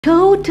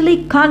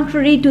totally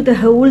contrary to the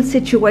whole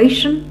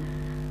situation,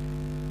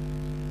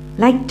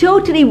 like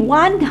totally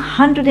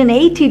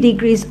 180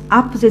 degrees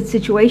opposite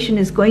situation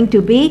is going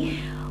to be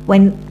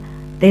when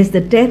there's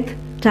the death,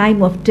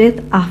 time of death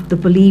of the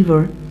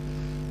believer.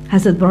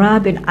 Hazrat Bara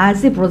bin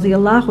Azib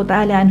radiyallahu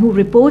ta'ala anhu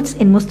reports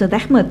in Musnad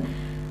Ahmad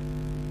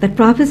that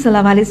Prophet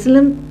sallallahu alaihi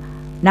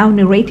wasallam now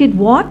narrated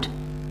what?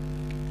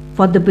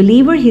 For the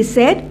believer, he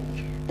said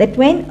that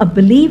when a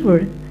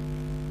believer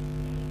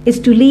is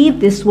to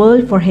leave this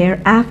world for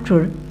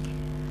hereafter,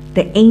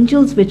 the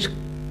angels which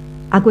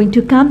are going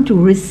to come to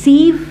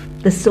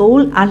receive the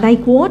soul are like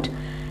what?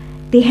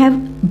 They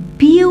have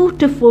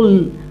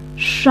beautiful,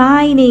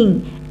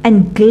 shining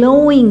and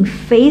glowing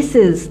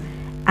faces,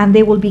 and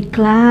they will be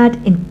clad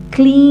in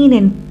clean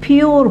and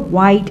pure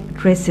white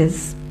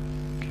dresses,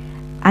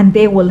 and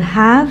they will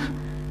have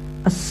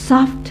a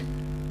soft,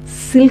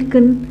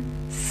 silken,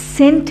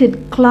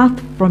 scented cloth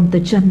from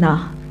the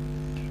Jannah.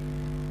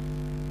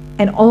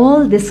 And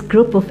all this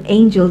group of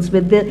angels,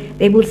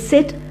 they will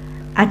sit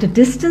at a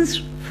distance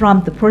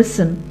from the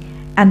person,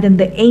 and then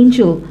the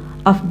angel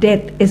of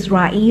death,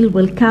 Israel,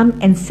 will come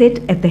and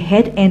sit at the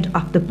head end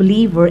of the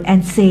believer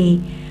and say,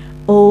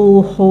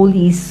 "O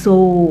holy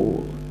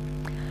soul,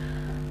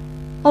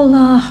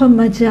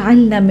 Allahumma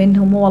ja'alna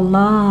minhum, O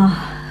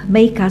Allah,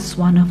 make us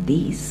one of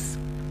these.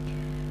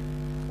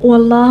 O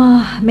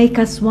Allah, make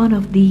us one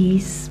of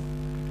these."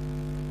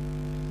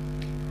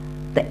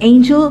 The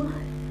angel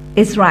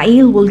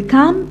Israel will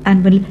come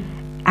and will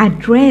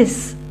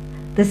address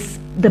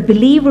the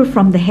believer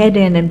from the head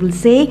end and will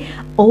say,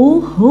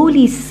 "O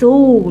holy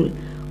soul,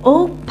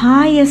 O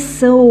pious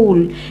soul,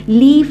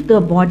 leave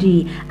the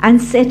body and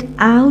set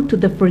out to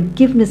the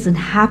forgiveness and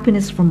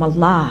happiness from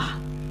Allah."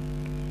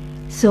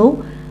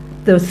 So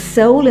the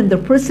soul and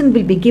the person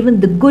will be given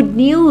the good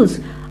news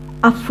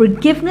of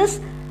forgiveness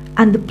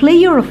and the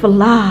pleasure of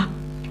Allah,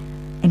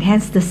 and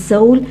hence the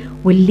soul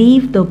will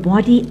leave the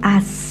body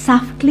as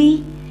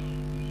softly,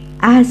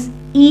 as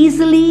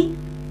easily,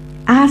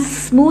 as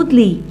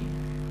smoothly.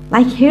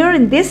 Like here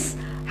in this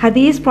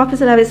hadith, Prophet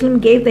ﷺ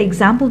gave the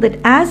example that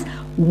as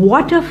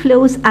water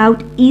flows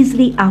out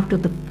easily out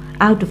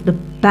of the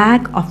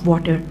bag of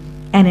water,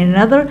 and in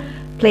another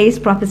place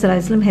Prophet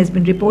ﷺ has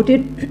been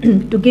reported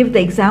to give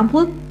the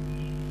example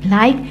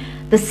like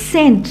the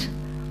scent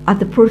or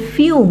the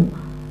perfume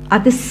or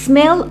the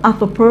smell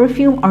of a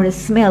perfume or a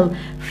smell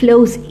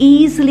flows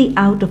easily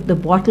out of the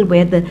bottle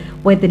where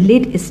the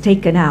lid is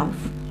taken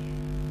off.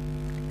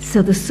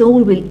 So the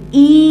soul will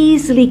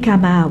easily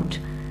come out,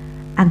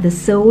 and the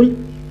soul,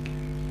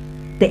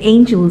 the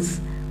angels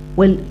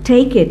will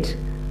take it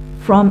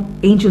from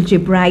Angel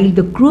Jibrail,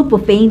 the group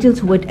of angels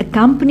who had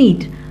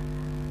accompanied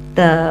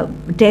the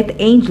death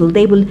angel.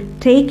 They will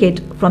take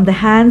it from the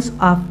hands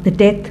of the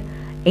death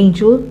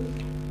angel,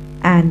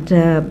 and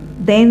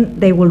then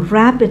they will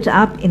wrap it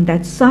up in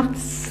that soft,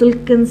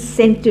 silken,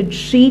 scented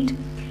sheet.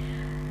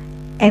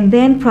 And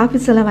then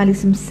Prophet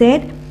ﷺ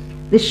said,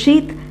 the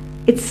sheet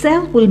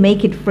itself will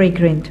make it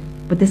fragrant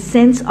with the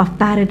sense of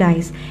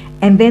paradise,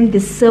 and then the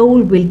soul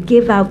will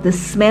give out the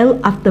smell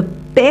of the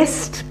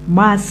best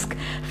musk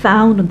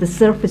found on the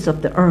surface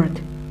of the earth.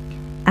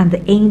 And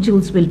the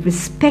angels will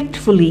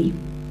respectfully,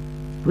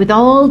 with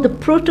all the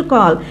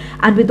protocol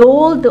and with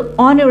all the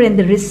honor and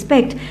the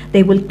respect,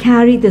 they will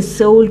carry the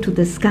soul to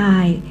the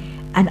sky.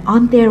 And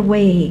on their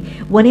way,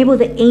 whenever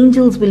the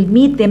angels will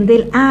meet them,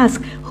 they'll ask,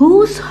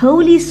 "Whose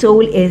holy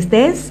soul is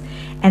this?"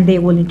 And they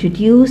will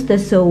introduce the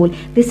soul.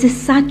 "This is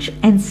such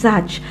and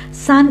such,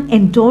 son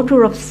and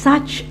daughter of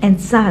such and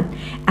such."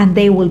 And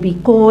they will be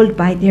called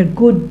by their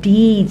good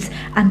deeds,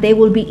 and they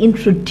will be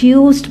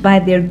introduced by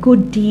their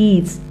good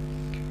deeds.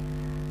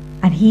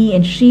 And he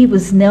and she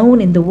was known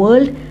in the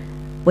world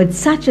with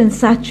such and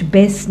such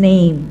best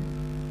name: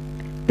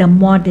 the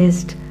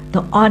modest,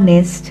 the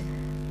honest,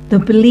 the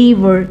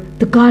believer,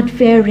 the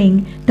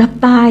God-fearing, the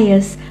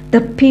pious,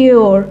 the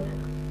pure.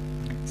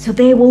 So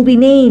there will be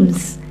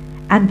names.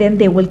 And then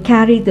they will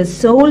carry the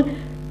soul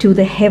to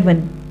the heaven,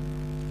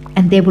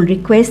 and they will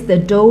request the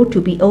door to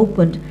be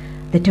opened.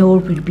 The door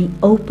will be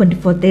opened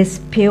for this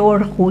pure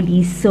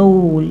holy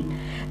soul.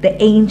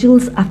 The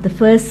angels of the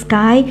first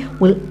sky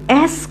will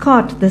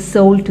escort the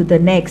soul to the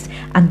next,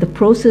 and the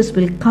process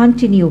will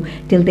continue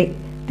till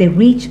they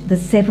reach the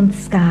seventh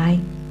sky.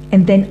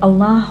 And then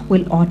Allah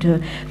will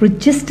order,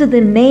 "Register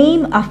the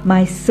name of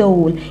my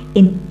soul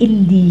in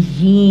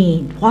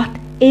Illiyin." What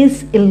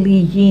is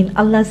Illiyin?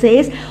 Allah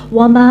says,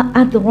 وَمَا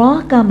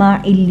أَدْرَاكَ مَا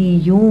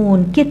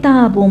إِلِّيُّونَ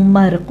كِتَابٌ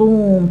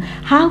مَرْقُومٌ.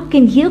 How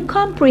can you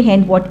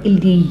comprehend what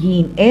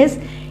Illiyin is?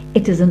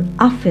 It is an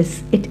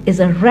office, it is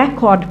a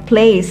record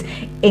place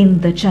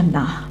in the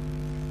Jannah.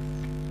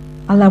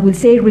 Allah will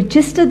say,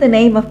 "Register the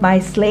name of my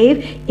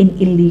slave in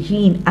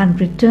Illiyin and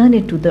return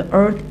it to the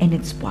earth in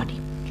its body."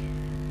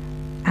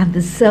 And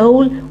the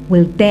soul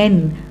will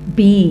then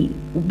be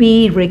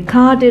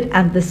recorded,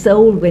 and the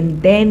soul will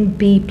then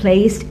be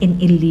placed in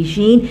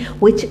Illiyin,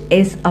 which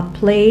is a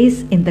place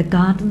in the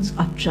gardens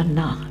of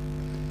Jannah.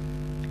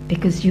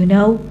 Because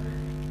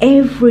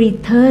every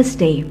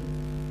Thursday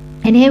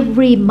And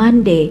every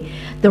Monday,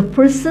 the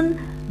person,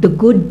 the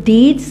good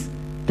deeds,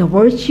 the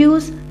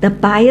virtues, the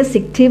pious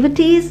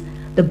activities,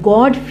 the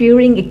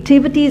God-fearing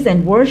activities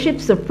and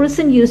worships a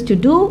person used to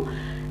do,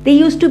 they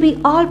used to be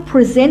all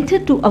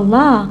presented to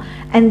Allah,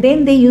 and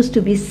then they used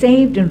to be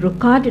saved and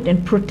recorded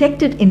and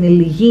protected in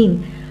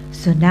Illiyeen.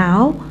 So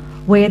now,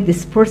 where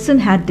this person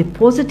had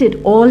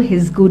deposited all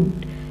his good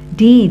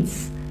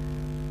deeds,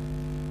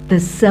 the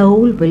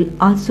soul will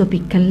also be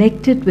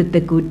collected with the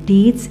good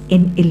deeds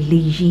in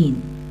Illiyeen.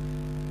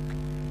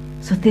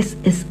 So this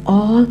is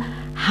all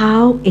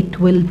how it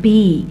will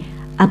be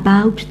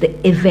about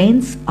the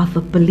events of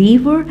a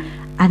believer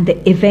and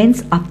the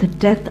events of the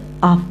death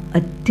of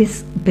a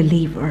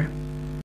disbeliever.